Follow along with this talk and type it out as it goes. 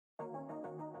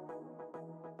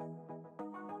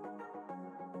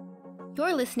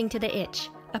You're listening to The Itch,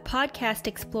 a podcast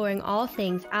exploring all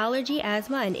things allergy,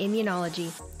 asthma, and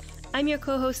immunology. I'm your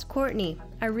co-host, Kortney,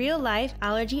 a real-life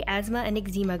allergy, asthma, and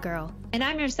eczema girl. And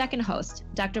I'm your second host,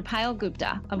 Dr. Payal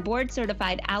Gupta, a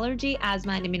board-certified allergy,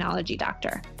 asthma, and immunology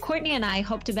doctor. Kortney and I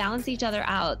hope to balance each other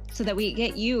out so that we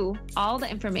get you all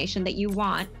the information that you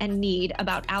want and need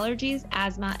about allergies,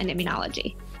 asthma, and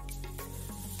immunology.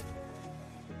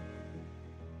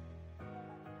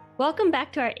 Welcome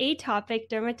back to our Atopic,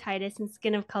 Dermatitis, and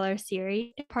Skin of Color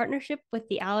series in partnership with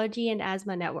the Allergy and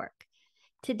Asthma Network.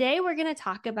 Today, we're going to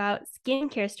talk about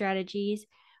skincare strategies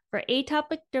for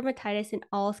atopic dermatitis in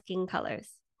all skin colors.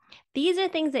 These are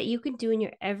things that you can do in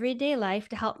your everyday life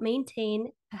to help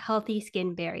maintain a healthy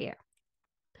skin barrier.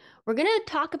 We're going to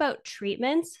talk about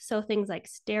treatments, so things like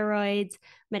steroids,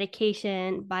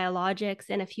 medication, biologics,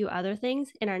 and a few other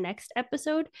things in our next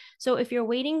episode. So if you're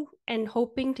waiting and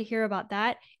hoping to hear about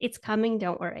that, it's coming,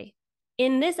 don't worry.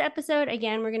 In this episode,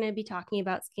 again, we're going to be talking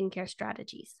about skincare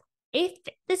strategies. If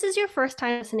this is your first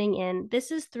time listening in, this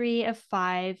is 3 of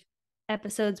 5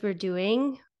 episodes we're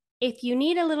doing. If you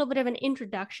need a little bit of an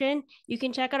introduction, you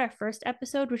can check out our first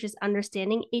episode, which is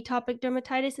Understanding Atopic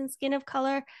Dermatitis and Skin of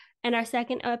Color, and our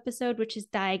second episode, which is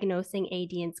Diagnosing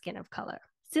AD and Skin of Color.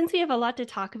 Since we have a lot to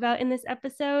talk about in this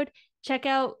episode, check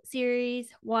out series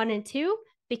 1 and 2,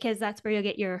 because that's where you'll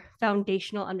get your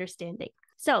foundational understanding.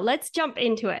 So let's jump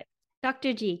into it.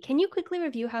 Dr. G, can you quickly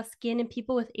review how skin in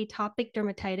people with atopic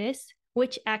dermatitis,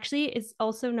 which actually is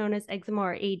also known as eczema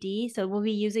or AD, so we'll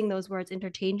be using those words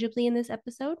interchangeably in this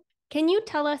episode. Can you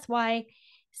tell us why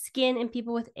skin in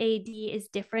people with AD is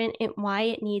different and why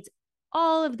it needs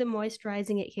all of the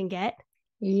moisturizing it can get?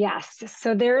 Yes.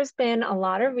 So there's been a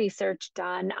lot of research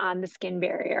done on the skin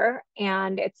barrier,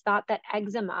 and it's thought that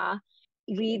eczema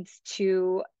leads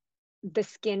to the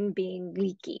skin being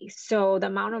leaky. So the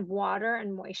amount of water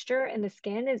and moisture in the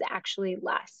skin is actually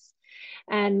less.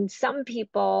 And some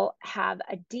people have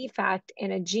a defect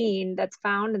in a gene that's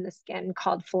found in the skin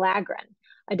called filaggrin.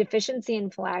 A deficiency in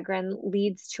filaggrin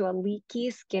leads to a leaky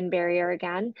skin barrier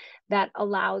again that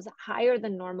allows higher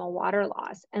than normal water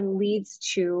loss and leads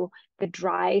to the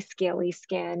dry, scaly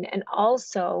skin, and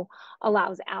also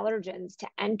allows allergens to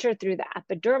enter through the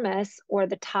epidermis or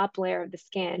the top layer of the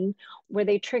skin, where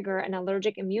they trigger an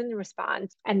allergic immune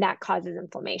response, and that causes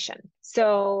inflammation.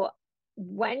 So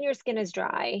when your skin is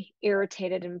dry,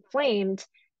 irritated, inflamed,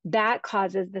 that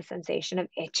causes the sensation of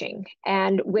itching.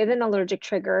 And with an allergic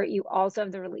trigger, you also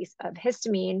have the release of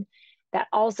histamine that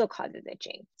also causes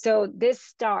itching. So this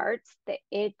starts the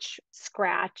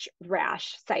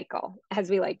itch-scratch-rash cycle,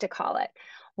 as we like to call it,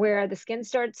 where the skin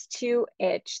starts to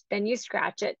itch, then you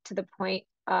scratch it to the point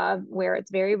of where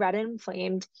it's very red and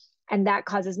inflamed, and that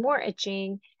causes more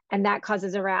itching, and that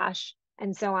causes a rash,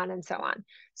 and so on and so on.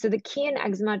 So the key in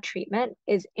eczema treatment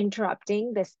is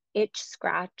interrupting this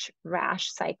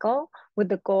itch-scratch-rash cycle with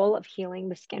the goal of healing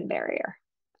the skin barrier.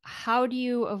 How do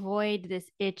you avoid this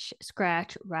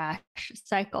itch-scratch-rash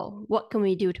cycle? What can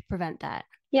we do to prevent that?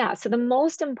 Yeah, so the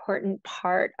most important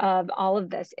part of all of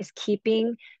this is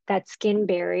keeping that skin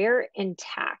barrier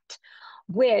intact,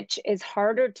 which is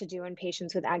harder to do in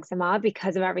patients with eczema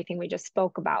because of everything we just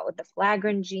spoke about with the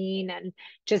filaggrin gene. And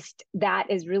just that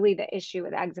is really the issue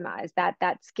with eczema, is that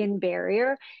that skin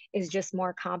barrier is just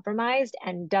more compromised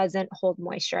and doesn't hold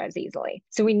moisture as easily.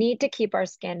 So we need to keep our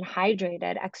skin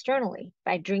hydrated externally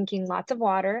by drinking lots of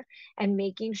water and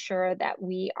making sure that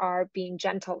we are being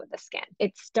gentle with the skin.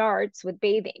 It starts with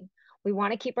bathing. We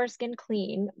want to keep our skin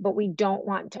clean, but we don't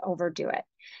want to overdo it.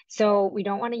 So we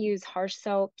don't want to use harsh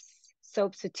soaps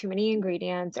with too many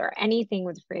ingredients, or anything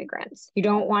with fragrance. You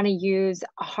don't want to use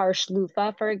a harsh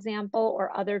loofah, for example,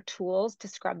 or other tools to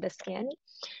scrub the skin.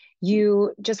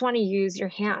 You just want to use your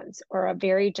hands or a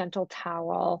very gentle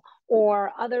towel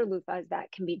or other loofahs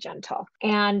that can be gentle.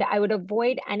 And I would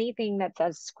avoid anything that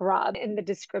says scrub in the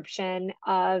description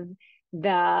of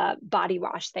the body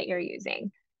wash that you're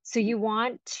using. So you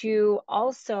want to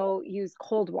also use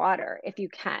cold water if you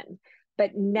can,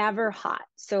 but never hot.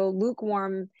 So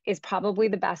lukewarm is probably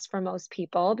the best for most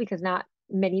people because not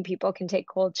many people can take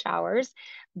cold showers,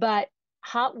 but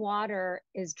hot water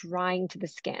is drying to the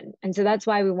skin. And so that's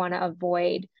why we want to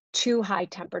avoid too high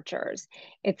temperatures.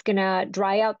 It's going to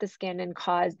dry out the skin and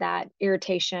cause that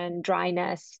irritation,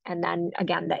 dryness, and then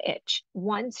again, the itch.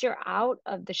 Once you're out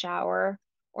of the shower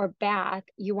or bath,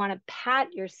 you want to pat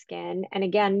your skin, and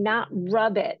again, not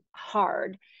rub it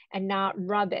hard and not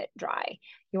rub it dry.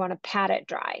 You want to pat it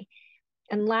dry.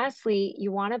 And lastly,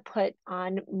 you want to put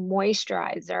on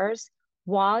moisturizers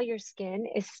while your skin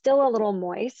is still a little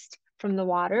moist from the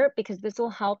water because this will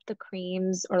help the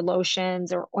creams or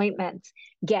lotions or ointments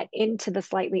get into the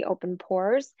slightly open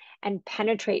pores and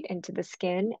penetrate into the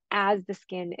skin as the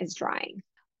skin is drying.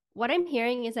 What I'm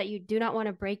hearing is that you do not want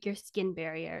to break your skin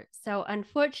barrier. So,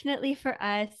 unfortunately for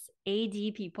us,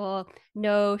 AD people,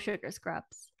 no sugar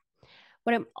scrubs.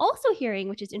 What I'm also hearing,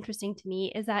 which is interesting to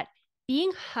me, is that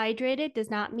being hydrated does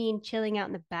not mean chilling out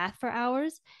in the bath for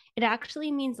hours. It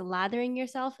actually means lathering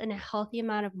yourself in a healthy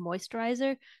amount of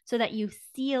moisturizer so that you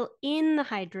seal in the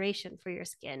hydration for your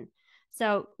skin.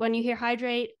 So, when you hear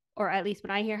hydrate, or at least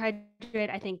when I hear hydrate,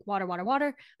 I think water, water,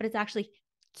 water, but it's actually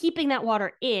keeping that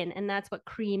water in, and that's what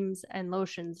creams and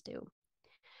lotions do.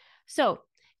 So,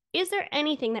 is there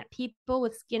anything that people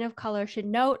with skin of color should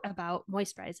note about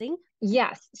moisturizing?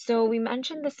 Yes. So we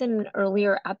mentioned this in an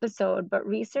earlier episode, but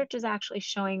research is actually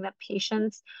showing that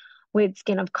patients with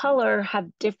skin of color have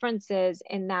differences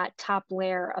in that top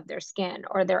layer of their skin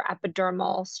or their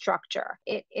epidermal structure.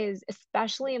 It is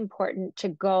especially important to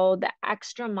go the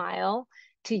extra mile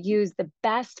to use the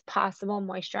best possible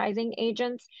moisturizing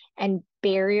agents and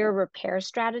barrier repair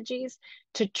strategies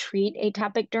to treat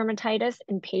atopic dermatitis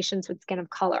in patients with skin of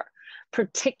color,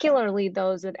 particularly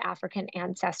those with African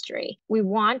ancestry. We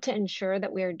want to ensure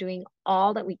that we are doing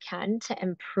all that we can to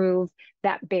improve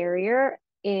that barrier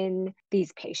in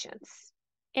these patients.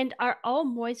 And are all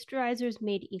moisturizers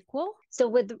made equal? So,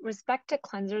 with respect to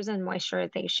cleansers and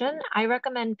moisturization, I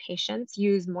recommend patients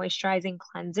use moisturizing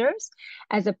cleansers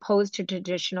as opposed to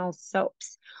traditional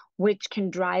soaps, which can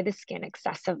dry the skin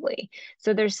excessively.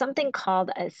 So, there's something called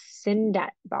a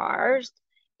Syndet bars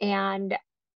and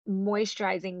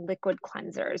moisturizing liquid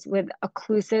cleansers with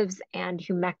occlusives and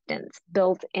humectants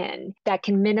built in that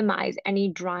can minimize any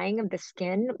drying of the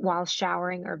skin while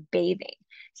showering or bathing.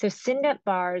 So Syndet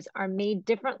bars are made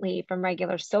differently from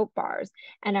regular soap bars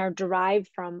and are derived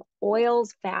from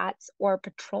oils, fats, or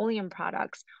petroleum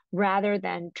products rather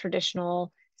than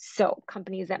traditional soap.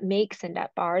 Companies that make Syndet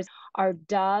bars are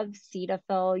Dove,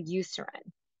 Cetaphil,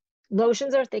 Eucerin.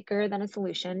 Lotions are thicker than a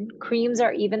solution, creams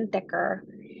are even thicker,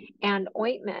 and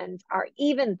ointments are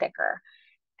even thicker.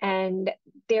 And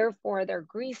therefore, they're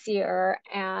greasier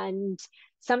and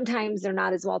sometimes they're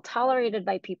not as well tolerated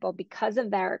by people because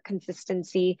of their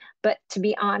consistency. But to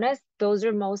be honest, those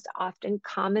are most often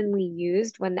commonly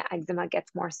used when the eczema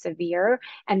gets more severe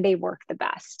and they work the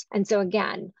best. And so,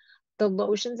 again, the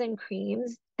lotions and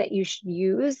creams that you should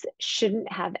use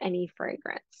shouldn't have any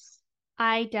fragrance.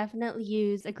 I definitely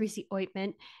use a greasy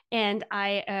ointment and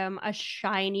I am a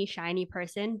shiny, shiny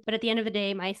person. But at the end of the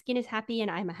day, my skin is happy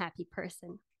and I'm a happy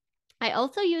person. I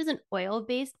also use an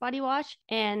oil-based body wash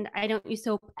and I don't use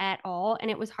soap at all.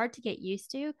 And it was hard to get used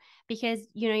to because,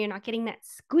 you're not getting that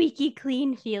squeaky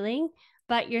clean feeling,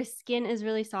 but your skin is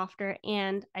really softer.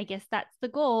 And I guess that's the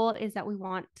goal, is that we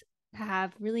want to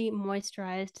have really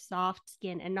moisturized, soft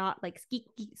skin and not like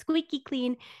squeaky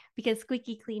clean, because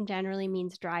squeaky clean generally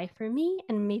means dry for me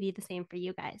and maybe the same for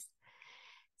you guys.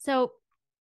 So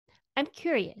I'm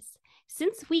curious,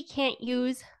 since we can't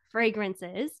use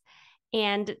fragrances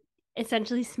and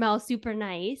essentially smell super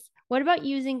nice, what about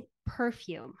using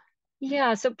perfume?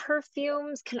 Yeah, so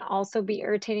perfumes can also be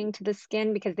irritating to the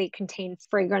skin because they contain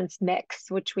fragrance mix,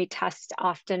 which we test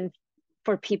often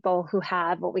for people who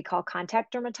have what we call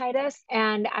contact dermatitis.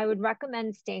 And I would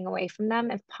recommend staying away from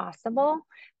them if possible.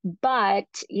 But,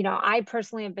 I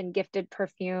personally have been gifted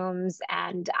perfumes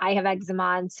and I have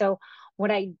eczema. And so what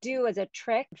I do as a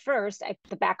trick, first, I put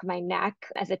the back of my neck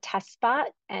as a test spot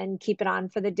and keep it on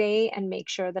for the day and make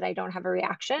sure that I don't have a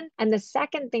reaction. And the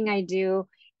second thing I do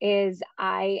is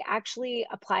I actually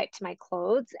apply it to my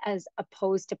clothes as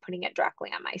opposed to putting it directly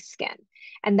on my skin.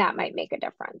 And that might make a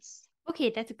difference.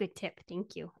 Okay, that's a good tip.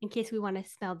 Thank you. In case we want to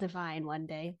smell divine one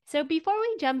day. So, before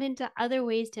we jump into other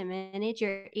ways to manage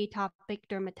your atopic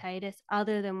dermatitis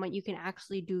other than what you can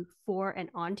actually do for and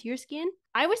onto your skin,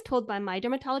 I was told by my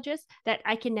dermatologist that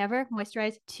I can never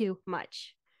moisturize too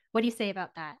much. What do you say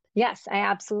about that? Yes, I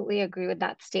absolutely agree with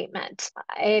that statement.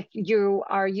 If you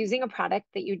are using a product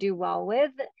that you do well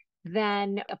with,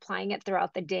 then applying it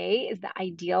throughout the day is the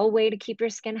ideal way to keep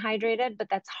your skin hydrated. But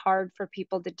that's hard for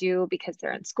people to do because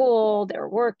they're in school, they're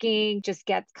working, just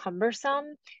gets cumbersome,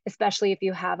 especially if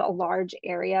you have a large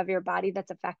area of your body that's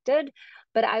affected.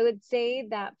 But I would say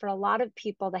that for a lot of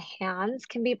people, the hands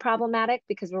can be problematic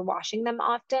because we're washing them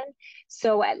often.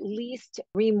 So at least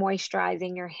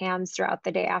re-moisturizing your hands throughout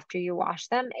the day after you wash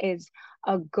them is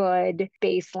a good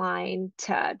baseline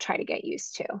to try to get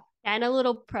used to. And a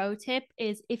little pro tip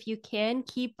is, if you can,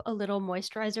 keep a little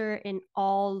moisturizer in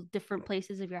all different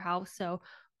places of your house. So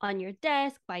on your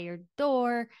desk, by your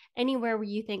door, anywhere where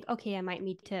you think, okay, I might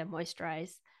need to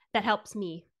moisturize. that helps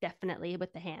me definitely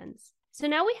with the hands. So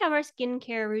now we have our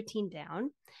skincare routine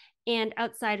down. And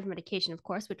outside of medication, of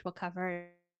course, which we'll cover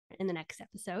in the next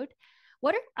episode,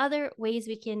 what are other ways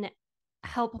we can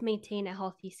help maintain a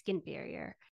healthy skin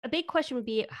barrier? A big question would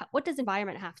be, what does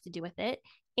environment have to do with it?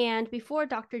 And before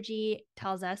Dr. G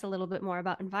tells us a little bit more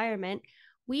about environment,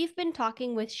 we've been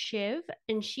talking with Shiv,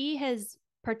 and she has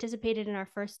participated in our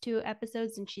first 2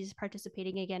 episodes, and she's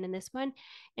participating again in this one.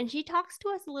 And she talks to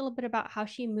us a little bit about how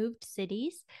she moved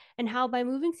cities and how by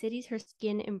moving cities, her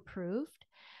skin improved.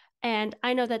 And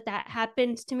I know that that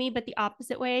happened to me, but the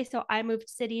opposite way. So I moved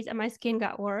cities and my skin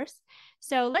got worse.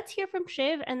 So let's hear from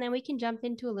Shiv, and then we can jump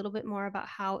into a little bit more about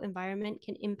how environment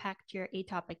can impact your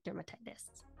atopic dermatitis.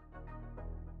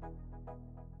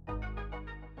 I'm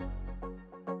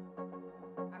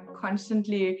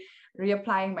constantly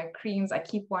reapplying my creams. I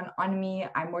keep one on me.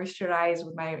 I moisturize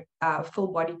with my full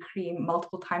body cream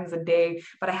multiple times a day,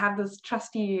 but I have this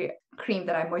trusty cream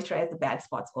that I moisturize the bad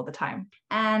spots all the time.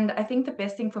 And I think the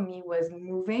best thing for me was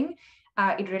moving.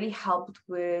 It really helped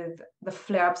with the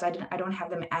flare-ups. I don't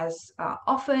have them as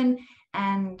often.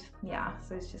 And yeah,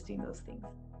 so it's just doing those things.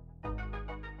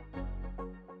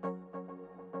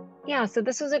 Yeah, so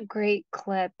this was a great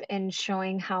clip in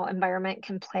showing how environment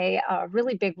can play a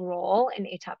really big role in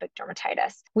atopic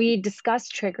dermatitis. We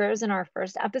discussed triggers in our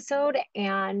first episode,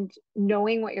 and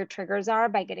knowing what your triggers are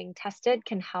by getting tested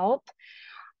can help.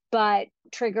 But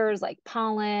triggers like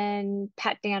pollen,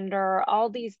 pet dander, all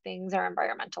these things are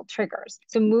environmental triggers.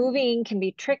 So moving can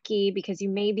be tricky because you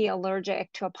may be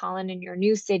allergic to a pollen in your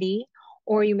new city,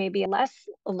 or you may be less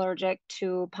allergic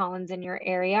to pollens in your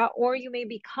area, or you may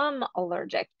become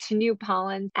allergic to new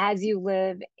pollens as you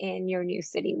live in your new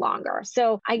city longer.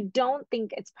 So I don't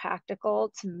think it's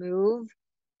practical to move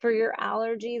for your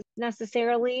allergies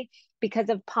necessarily because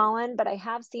of pollen, but I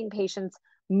have seen patients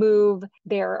move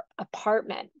their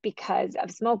apartment because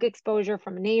of smoke exposure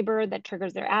from a neighbor that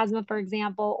triggers their asthma, for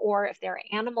example, or if there are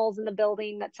animals in the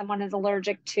building that someone is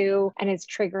allergic to and is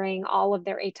triggering all of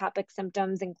their atopic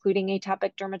symptoms, including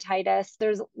atopic dermatitis.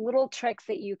 There's little tricks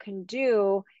that you can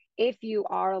do if you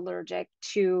are allergic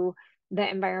to the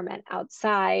environment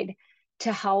outside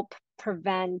to help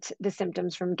prevent the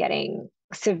symptoms from getting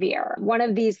severe. One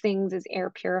of these things is air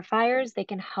purifiers. They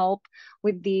can help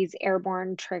with these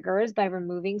airborne triggers by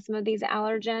removing some of these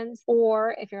allergens.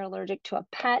 Or if you're allergic to a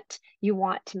pet, you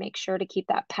want to make sure to keep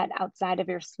that pet outside of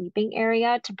your sleeping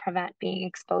area to prevent being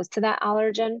exposed to that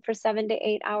allergen for 7 to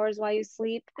 8 hours while you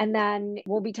sleep. And then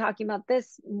we'll be talking about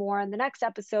this more in the next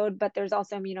episode, but there's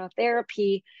also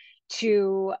immunotherapy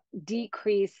to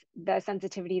decrease the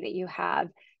sensitivity that you have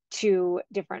to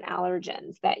different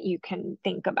allergens that you can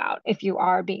think about if you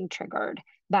are being triggered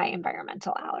by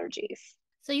environmental allergies.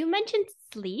 So you mentioned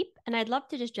sleep, and I'd love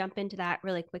to just jump into that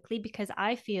really quickly because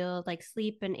I feel like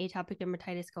sleep and atopic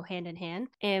dermatitis go hand in hand.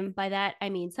 And by that, I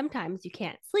mean sometimes you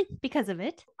can't sleep because of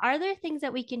it. Are there things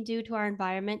that we can do to our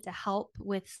environment to help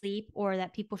with sleep or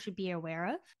that people should be aware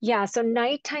of? Yeah, so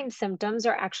nighttime symptoms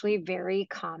are actually very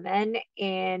common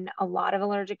in a lot of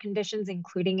allergic conditions,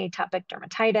 including atopic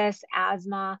dermatitis,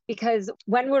 asthma, because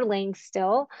when we're laying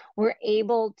still, we're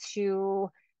able to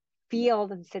feel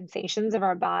the sensations of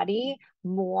our body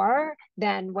more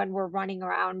than when we're running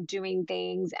around doing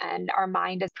things and our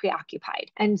mind is preoccupied.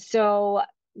 And so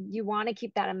you want to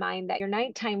keep that in mind that your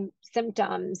nighttime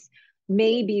symptoms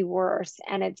may be worse,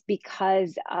 and it's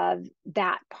because of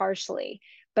that partially.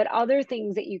 But other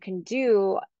things that you can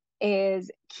do is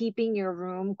keeping your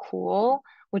room cool,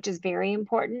 which is very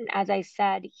important. As I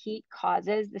said, heat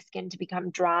causes the skin to become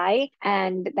dry,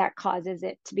 and that causes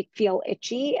it to feel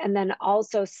itchy. And then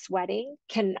also sweating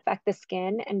can affect the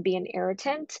skin and be an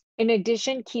irritant. In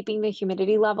addition, keeping the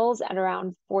humidity levels at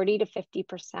around 40 to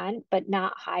 50%, but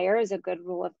not higher, is a good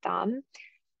rule of thumb.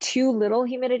 Too little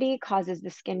humidity causes the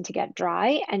skin to get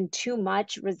dry, and too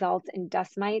much results in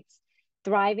dust mites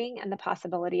thriving and the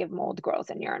possibility of mold growth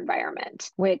in your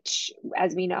environment, which,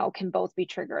 as we know, can both be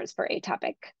triggers for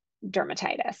atopic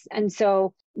dermatitis. And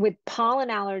so with pollen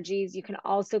allergies, you can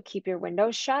also keep your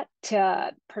windows shut to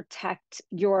protect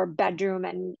your bedroom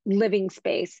and living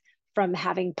space from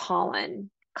having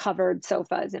pollen covered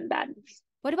sofas and beds.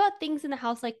 What about things in the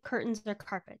house like curtains or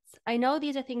carpets? I know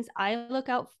these are things I look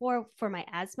out for my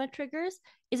asthma triggers.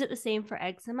 Is it the same for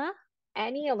eczema?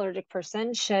 Any allergic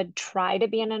person should try to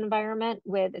be in an environment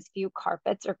with as few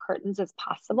carpets or curtains as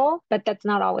possible, but that's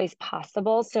not always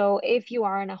possible. So if you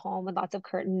are in a home with lots of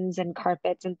curtains and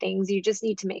carpets and things, you just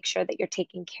need to make sure that you're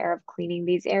taking care of cleaning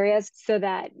these areas so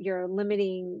that you're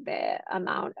limiting the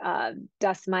amount of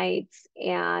dust mites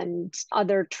and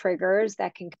other triggers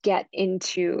that can get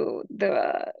into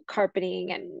the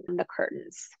carpeting and the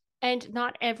curtains. And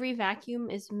not every vacuum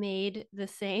is made the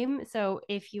same. So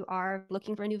if you are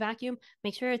looking for a new vacuum,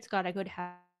 make sure it's got a good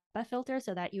HEPA filter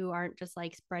so that you aren't just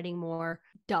like spreading more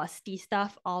dusty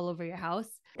stuff all over your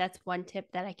house. That's one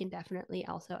tip that I can definitely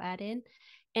also add in.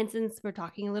 And since we're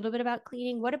talking a little bit about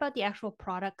cleaning, what about the actual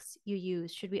products you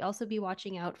use? Should we also be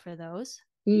watching out for those?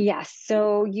 Yes,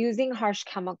 so using harsh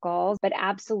chemicals, but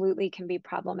absolutely can be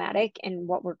problematic in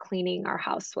what we're cleaning our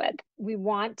house with. We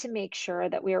want to make sure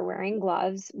that we are wearing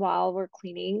gloves while we're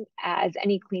cleaning, as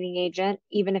any cleaning agent,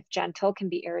 even if gentle, can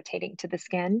be irritating to the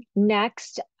skin.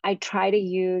 Next, I try to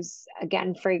use,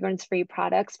 again, fragrance-free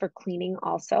products for cleaning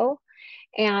also,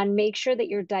 and make sure that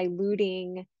you're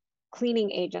diluting cleaning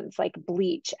agents like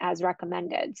bleach as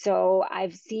recommended. So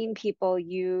I've seen people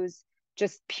use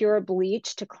just pure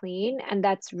bleach to clean, and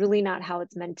that's really not how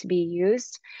it's meant to be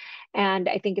used. And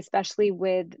I think, especially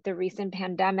with the recent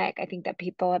pandemic, I think that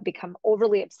people have become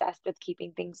overly obsessed with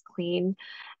keeping things clean.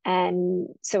 And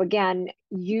so, again,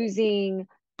 using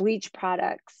bleach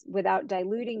products without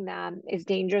diluting them is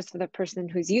dangerous for the person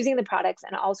who's using the products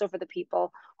and also for the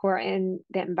people who are in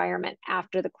the environment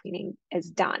after the cleaning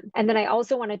is done. And then I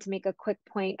also wanted to make a quick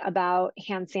point about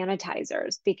hand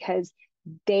sanitizers, because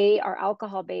they are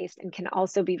alcohol based and can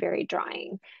also be very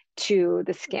drying to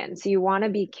the skin. So you want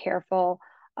to be careful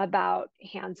about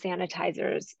hand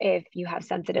sanitizers if you have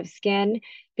sensitive skin,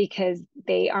 because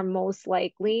they are most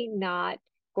likely not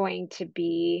going to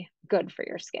be good for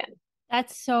your skin.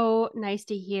 That's so nice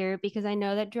to hear because I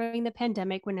know that during the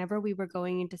pandemic, whenever we were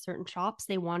going into certain shops,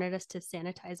 they wanted us to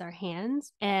sanitize our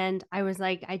hands. And I was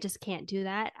like, I just can't do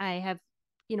that. I have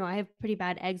pretty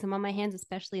bad eczema on my hands,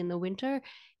 especially in the winter.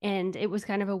 And it was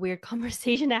kind of a weird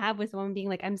conversation to have with someone being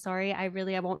like, I'm sorry, I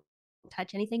won't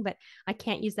touch anything, but I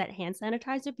can't use that hand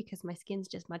sanitizer because my skin's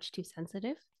just much too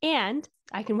sensitive. And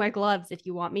I can wear gloves if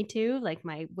you want me to, like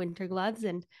my winter gloves,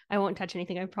 and I won't touch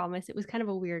anything, I promise. It was kind of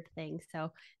a weird thing.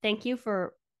 So thank you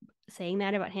for saying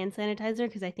that about hand sanitizer,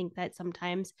 because I think that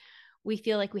sometimes we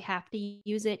feel like we have to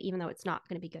use it even though it's not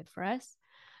going to be good for us.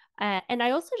 And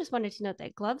I also just wanted to note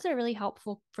that gloves are really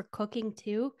helpful for cooking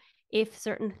too. If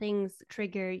certain things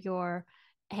trigger your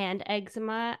hand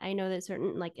eczema, I know that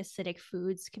certain like acidic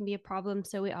foods can be a problem.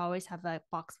 So we always have a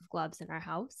box of gloves in our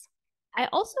house. I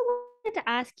also wanted to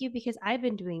ask you, because I've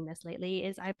been doing this lately,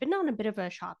 is I've been on a bit of a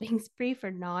shopping spree for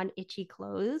non-itchy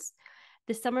clothes.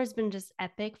 This summer's been just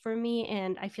epic for me,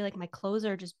 and I feel like my clothes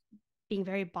are just being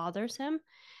very bothersome.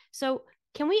 So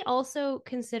can we also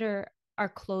consider our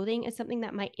clothing as something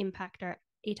that might impact our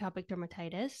atopic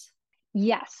dermatitis?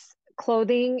 Yes,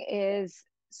 clothing is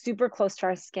super close to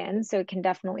our skin, so it can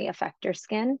definitely affect your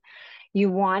skin. You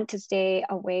want to stay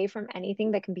away from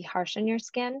anything that can be harsh on your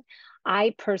skin.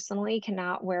 I personally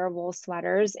cannot wear wool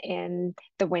sweaters in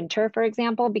the winter, for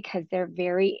example, because they're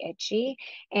very itchy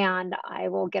and I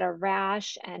will get a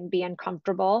rash and be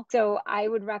uncomfortable. So I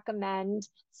would recommend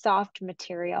soft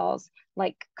materials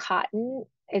like cotton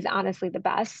is honestly the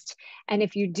best. And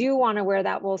if you do want to wear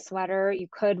that wool sweater, you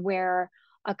could wear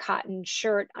a cotton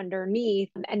shirt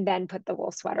underneath and then put the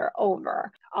wool sweater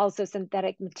over. Also,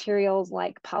 synthetic materials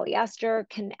like polyester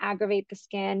can aggravate the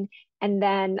skin. And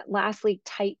then lastly,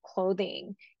 tight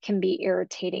clothing can be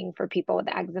irritating for people with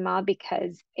eczema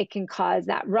because it can cause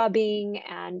that rubbing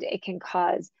and it can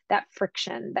cause that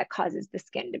friction that causes the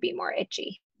skin to be more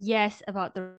itchy. Yes,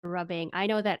 about the rubbing. I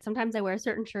know that sometimes I wear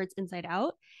certain shirts inside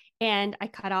out and I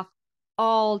cut off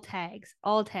all tags,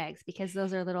 because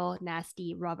those are little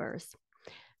nasty rubbers,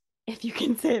 if you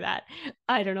can say that.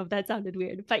 I don't know if that sounded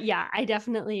weird, but yeah, I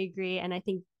definitely agree. And I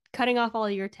think cutting off all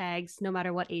your tags, no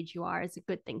matter what age you are, is a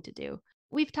good thing to do.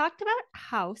 We've talked about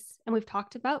house and we've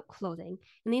talked about clothing,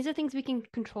 and these are things we can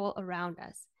control around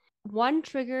us. One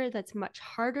trigger that's much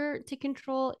harder to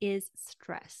control is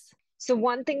stress. So,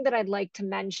 one thing that I'd like to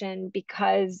mention,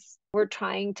 because we're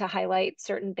trying to highlight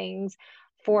certain things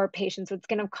for patients with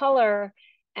skin of color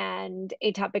and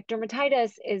atopic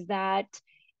dermatitis, is that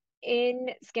in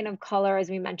skin of color, as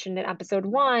we mentioned in episode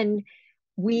 1,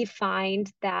 we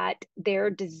find that their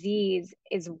disease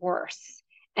is worse.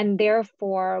 And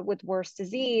therefore, with worse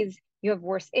disease, you have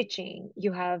worse itching,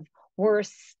 you have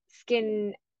worse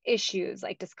skin issues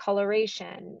like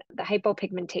discoloration, the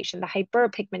hypopigmentation, the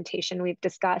hyperpigmentation we've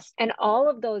discussed. And all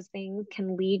of those things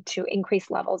can lead to increased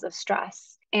levels of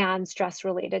stress and stress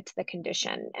related to the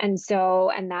condition. And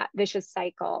that vicious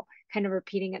cycle kind of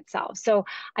repeating itself. So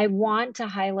I want to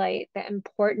highlight the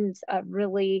importance of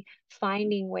really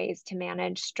finding ways to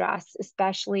manage stress,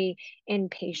 especially in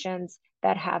patients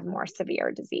that have more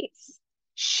severe disease.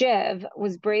 Shiv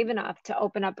was brave enough to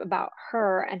open up about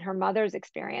her and her mother's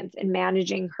experience in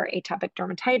managing her atopic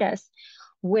dermatitis,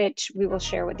 which we will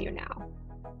share with you now.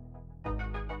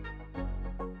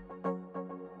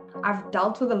 I've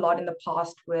dealt with a lot in the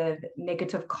past with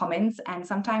negative comments, and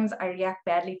sometimes I react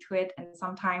badly to it, and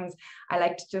sometimes I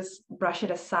like to just brush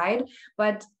it aside.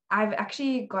 But I've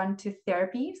actually gone to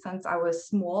therapy since I was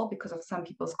small because of some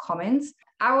people's comments.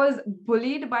 I was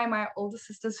bullied by my older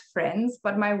sister's friends,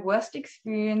 but my worst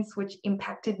experience, which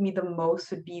impacted me the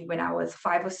most, would be when I was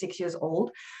 5 or 6 years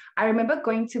old. I remember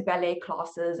going to ballet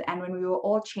classes, and when we were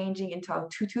all changing into our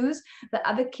tutus, the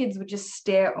other kids would just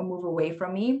stare or move away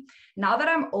from me. Now that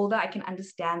I'm older, I can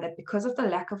understand that because of the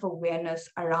lack of awareness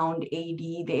around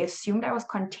AD, they assumed I was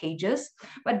contagious.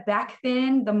 But back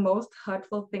then, the most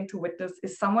hurtful thing to witness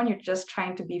is someone you're just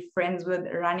trying to be friends with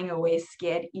running away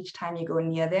scared each time you go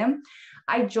near them.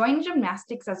 I joined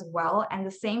gymnastics as well, and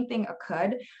the same thing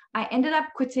occurred. I ended up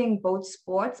quitting both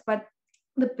sports, but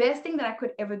the best thing that I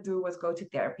could ever do was go to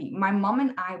therapy. My mom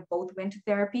and I both went to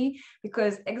therapy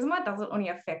because eczema doesn't only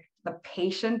affect the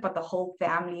patient, but the whole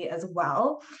family as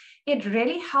well. It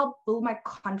really helped build my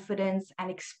confidence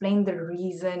and explain the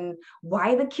reason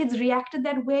why the kids reacted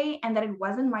that way and that it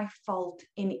wasn't my fault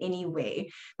in any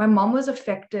way. My mom was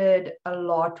affected a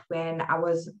lot when I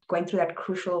was going through that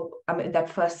that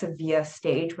first severe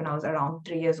stage when I was around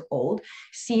 3 years old.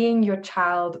 Seeing your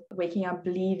child waking up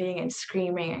bleeding and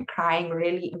screaming and crying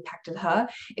really impacted her.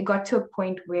 It got to a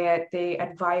point where they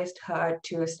advised her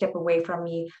to step away from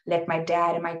me, let my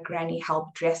dad and my granny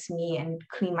help dress me and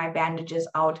clean my bandages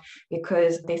out,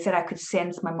 because they said I could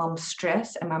sense my mom's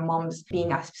stress and my mom's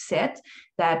being upset,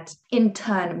 that in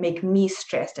turn make me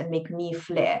stressed and make me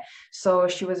flare. So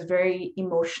she was very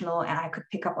emotional and I could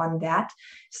pick up on that.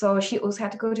 So she also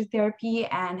had to go to therapy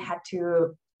and had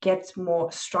to get more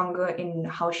stronger in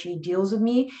how she deals with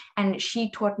me. And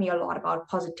she taught me a lot about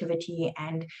positivity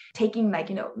and taking,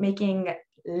 making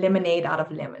lemonade out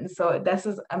of lemons. So this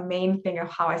is a main thing of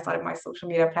how I started my social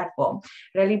media platform,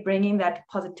 really bringing that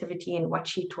positivity in what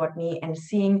she taught me and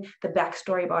seeing the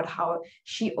backstory about how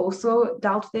she also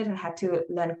dealt with it and had to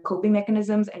learn coping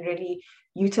mechanisms and really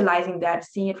utilizing that,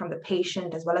 seeing it from the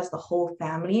patient as well as the whole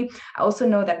family. I also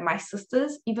know that my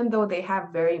sisters, even though they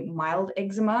have very mild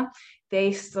eczema,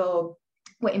 they still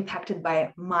were impacted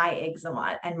by my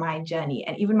eczema and my journey.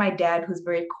 And even my dad, who's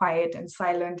very quiet and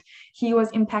silent, he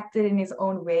was impacted in his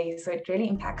own way. So it really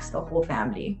impacts the whole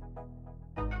family.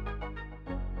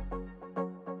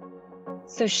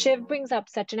 So Shiv brings up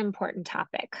such an important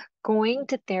topic. Going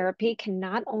to therapy can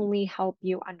not only help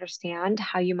you understand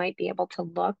how you might be able to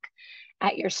look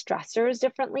at your stressors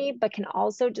differently, but can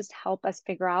also just help us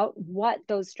figure out what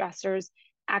those stressors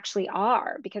actually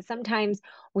are, because sometimes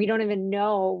we don't even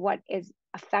know what is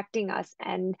affecting us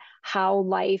and how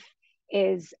life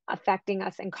is affecting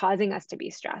us and causing us to be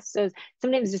stressed. So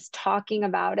sometimes just talking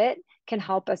about it can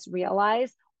help us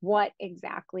realize what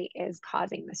exactly is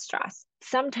causing the stress.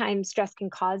 Sometimes stress can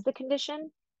cause the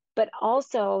condition, but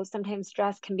also sometimes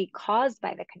stress can be caused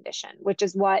by the condition, which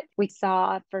is what we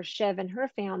saw for Shiv and her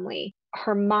family.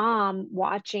 Her mom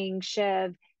watching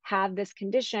Shiv have this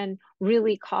condition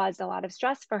really caused a lot of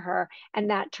stress for her. And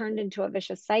that turned into a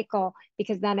vicious cycle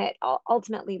because then it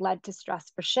ultimately led to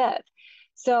stress for Shiv.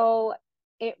 So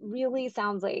it really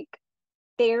sounds like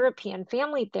therapy and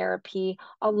family therapy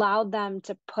allowed them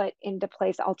to put into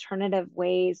place alternative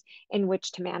ways in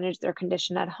which to manage their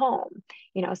condition at home,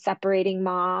 separating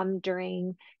mom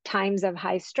during times of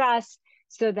high stress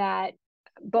so that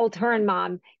both her and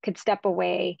mom could step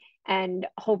away and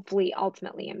hopefully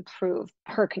ultimately improve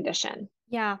her condition.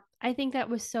 Yeah, I think that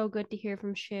was so good to hear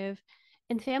from Shiv.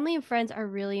 And family and friends are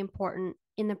really important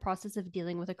in the process of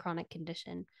dealing with a chronic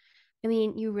condition. I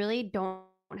mean, you really don't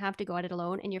have to go at it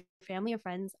alone, and your family or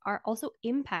friends are also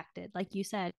impacted. Like you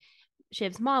said,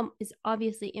 Shiv's mom is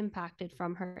obviously impacted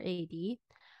from her AD.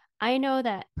 I know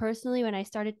that personally, when I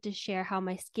started to share how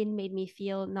my skin made me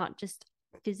feel, not just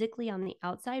physically on the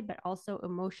outside, but also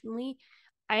emotionally,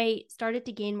 I started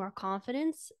to gain more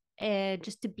confidence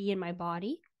just to be in my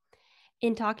body.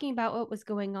 In talking about what was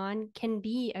going on can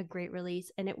be a great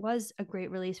release. And it was a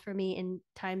great release for me in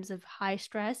times of high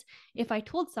stress. If I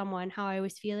told someone how I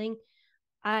was feeling,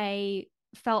 I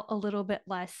felt a little bit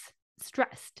less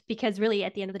stressed, because really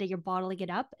at the end of the day, you're bottling it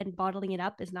up, and bottling it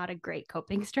up is not a great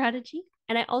coping strategy.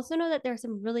 And I also know that there are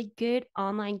some really good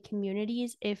online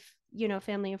communities if,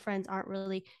 family and friends aren't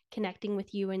really connecting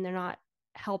with you and they're not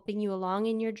helping you along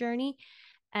in your journey.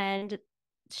 And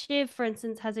Shiv, for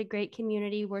instance, has a great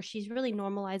community where she's really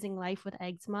normalizing life with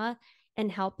eczema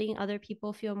and helping other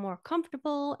people feel more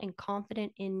comfortable and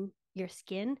confident in your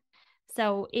skin.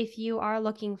 So if you are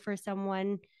looking for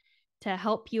someone to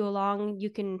help you along, you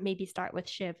can maybe start with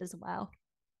Shiv as well.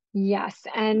 Yes.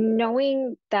 And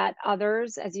knowing that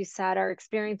others, as you said, are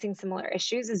experiencing similar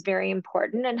issues is very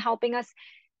important, and helping us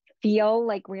feel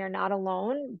like we are not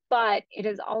alone, but it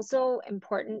is also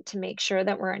important to make sure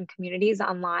that we're in communities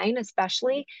online,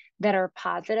 especially that are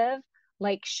positive,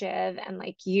 like Shiv and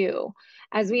like you.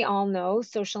 As we all know,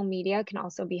 social media can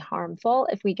also be harmful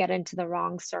if we get into the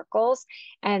wrong circles,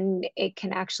 and it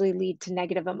can actually lead to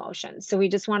negative emotions. So we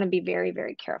just want to be very,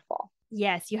 very careful.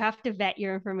 Yes, you have to vet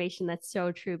your information. That's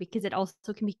so true, because it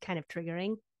also can be kind of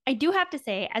triggering. I do have to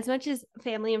say, as much as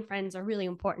family and friends are really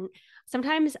important,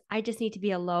 sometimes I just need to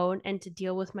be alone and to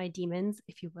deal with my demons,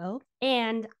 if you will.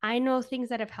 And I know things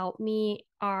that have helped me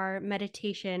are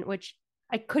meditation, which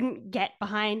I couldn't get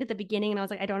behind at the beginning. And I was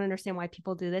like, I don't understand why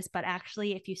people do this. But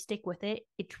actually, if you stick with it,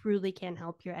 it truly can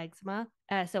help your eczema.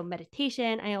 So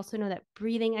meditation. I also know that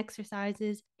breathing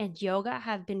exercises and yoga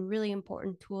have been really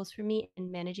important tools for me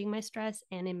in managing my stress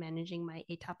and in managing my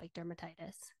atopic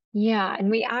dermatitis. Yeah, and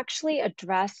we actually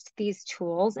addressed these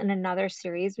tools in another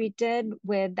series we did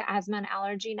with the Asthma and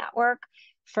Allergy Network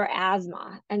for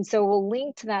asthma. And so we'll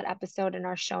link to that episode in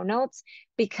our show notes,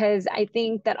 because I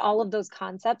think that all of those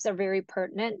concepts are very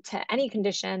pertinent to any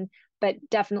condition, but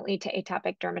definitely to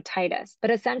atopic dermatitis.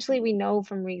 But essentially, we know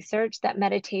from research that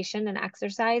meditation and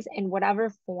exercise in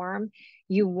whatever form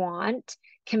you want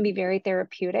can be very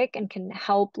therapeutic and can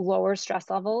help lower stress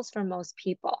levels for most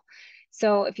people.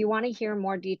 So if you want to hear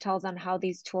more details on how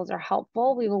these tools are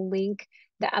helpful, we will link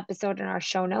the episode in our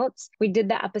show notes. We did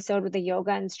the episode with a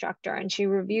yoga instructor, and she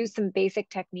reviews some basic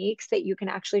techniques that you can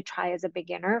actually try as a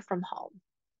beginner from home.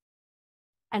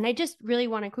 And I just really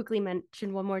want to quickly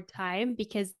mention one more time,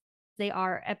 because they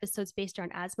are episodes based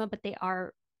on asthma, but they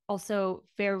are also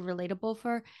very relatable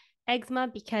for eczema,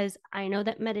 because I know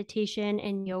that meditation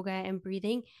and yoga and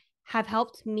breathing have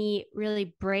helped me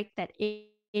really break that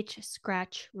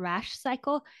itch-scratch-rash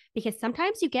cycle, because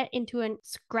sometimes you get into a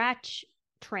scratch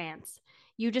trance.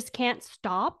 You just can't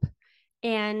stop,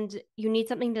 and you need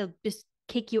something to just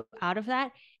kick you out of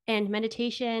that. And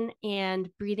meditation and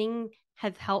breathing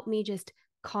have helped me just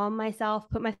calm myself,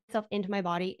 put myself into my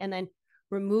body, and then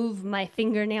remove my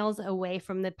fingernails away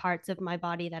from the parts of my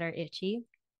body that are itchy.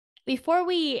 Before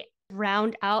we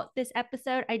round out this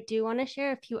episode, I do want to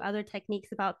share a few other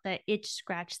techniques about the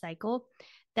itch-scratch cycle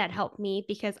that help me,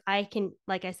 because I can,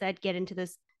 like I said, get into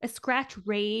this a scratch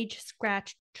rage,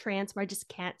 scratch trance where I just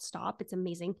can't stop. It's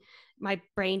amazing. My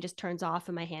brain just turns off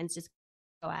and my hands just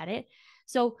go at it.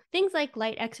 So things like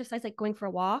light exercise, like going for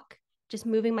a walk, just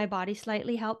moving my body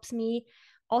slightly helps me.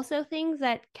 Also things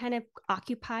that kind of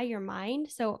occupy your mind.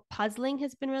 So puzzling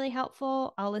has been really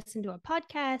helpful. I'll listen to a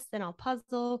podcast and I'll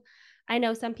puzzle. I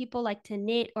know some people like to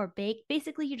knit or bake.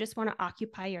 Basically, you just want to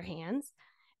occupy your hands.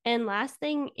 And last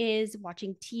thing is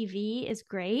watching TV is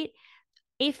great.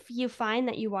 If you find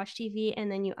that you watch TV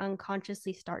and then you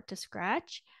unconsciously start to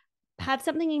scratch, have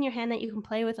something in your hand that you can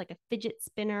play with, like a fidget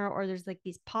spinner, or there's like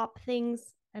these pop things.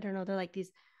 I don't know. They're like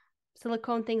these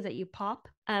silicone things that you pop,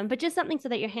 but just something so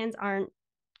that your hands aren't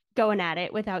going at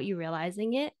it without you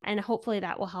realizing it. And hopefully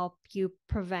that will help you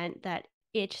prevent that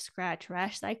itch, scratch,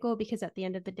 rash cycle, because at the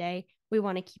end of the day, we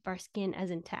want to keep our skin as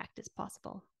intact as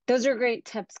possible. Those are great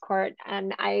tips, Court.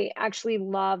 And I actually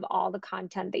love all the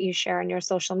content that you share on your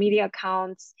social media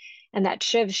accounts and that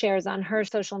Shiv shares on her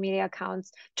social media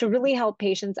accounts to really help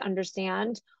patients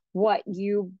understand what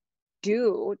you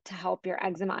do to help your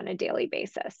eczema on a daily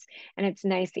basis. And it's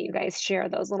nice that you guys share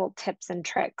those little tips and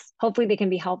tricks. Hopefully they can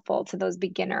be helpful to those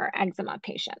beginner eczema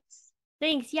patients.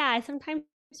 Thanks. Yeah, sometimes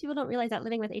people don't realize that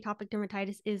living with atopic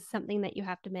dermatitis is something that you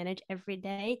have to manage every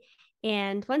day.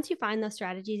 And once you find those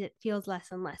strategies, it feels less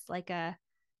and less like a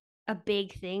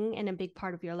big thing and a big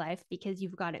part of your life, because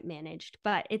you've got it managed.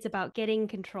 But it's about getting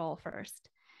control first.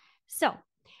 So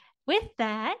with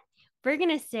that, we're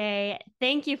going to say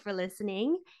thank you for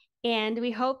listening. And we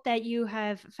hope that you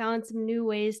have found some new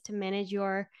ways to manage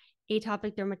your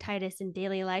atopic dermatitis in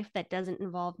daily life that doesn't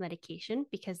involve medication,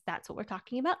 because that's what we're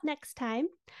talking about next time.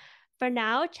 For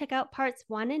now, check out parts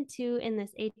 1 and 2 in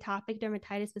this Atopic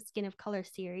Dermatitis with Skin of Color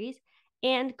series,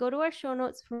 and go to our show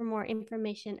notes for more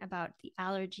information about the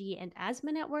Allergy and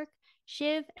Asthma Network,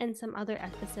 Shiv, and some other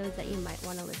episodes that you might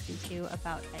want to listen to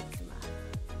about eczema.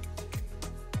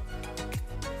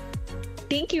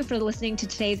 Thank you for listening to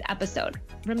today's episode.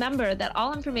 Remember that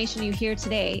all information you hear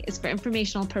today is for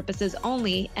informational purposes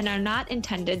only and are not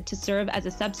intended to serve as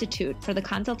a substitute for the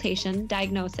consultation,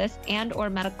 diagnosis, and/or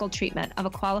medical treatment of a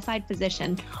qualified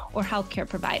physician or healthcare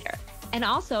provider. And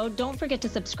also, don't forget to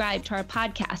subscribe to our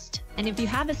podcast. And if you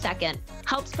have a second,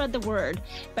 help spread the word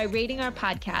by rating our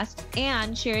podcast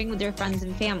and sharing with your friends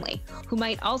and family who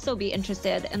might also be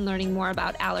interested in learning more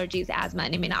about allergies, asthma,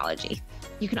 and immunology.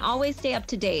 You can always stay up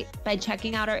to date by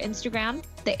checking out our Instagram,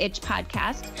 The Itch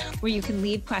Podcast, where you can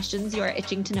leave questions you are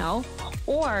itching to know,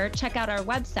 or check out our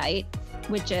website,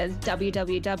 which is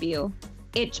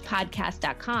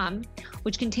www.itchpodcast.com,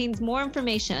 which contains more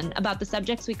information about the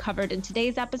subjects we covered in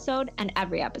today's episode and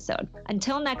every episode.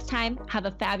 Until next time, have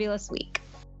a fabulous week.